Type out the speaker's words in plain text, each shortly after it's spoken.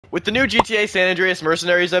With the new GTA San Andreas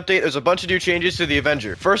Mercenaries update, there's a bunch of new changes to the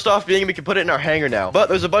Avenger. First off being we can put it in our hangar now, but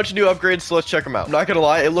there's a bunch of new upgrades, so let's check them out. I'm not gonna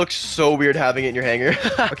lie, it looks so weird having it in your hangar.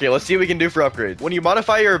 Okay, let's see what we can do for upgrades. When you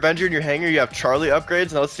modify your Avenger in your hangar, you have Charlie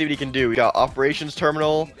upgrades. Now let's see what he can do. We got Operations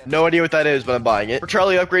Terminal. No idea what that is, but I'm buying it. For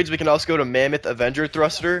Charlie upgrades, we can also go to Mammoth Avenger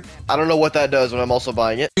Thruster. I don't know what that does, but I'm also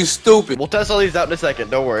buying it. You stupid. We'll test all these out in a second,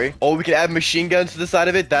 don't worry. Oh, we can add machine guns to the side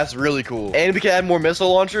of it. That's really cool. And we can add more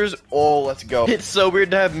missile launchers. Oh, let's go. It's so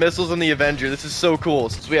weird to have missiles in the Avenger. This is so cool.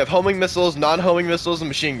 So we have homing missiles, non-homing missiles, and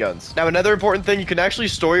machine guns. Now, another important thing, you can actually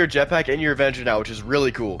store your jetpack in your Avenger now, which is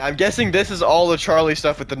really cool. I'm guessing this is all the Charlie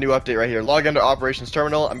stuff with the new update right here. Log into Operations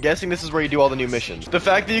Terminal. I'm guessing this is where you do all the new missions. The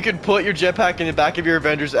fact that you can put your jetpack in the back of your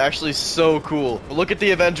Avenger is actually so cool. But look at the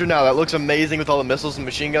Avenger now. That looks amazing with all the missiles and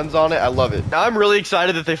machine guns on it. I love it. Now, I'm really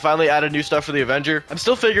excited that they finally added new stuff for the Avenger. I'm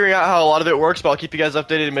still figuring out how a lot of it works, but I'll keep you guys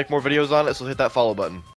updated and make more videos on it, so hit that follow button.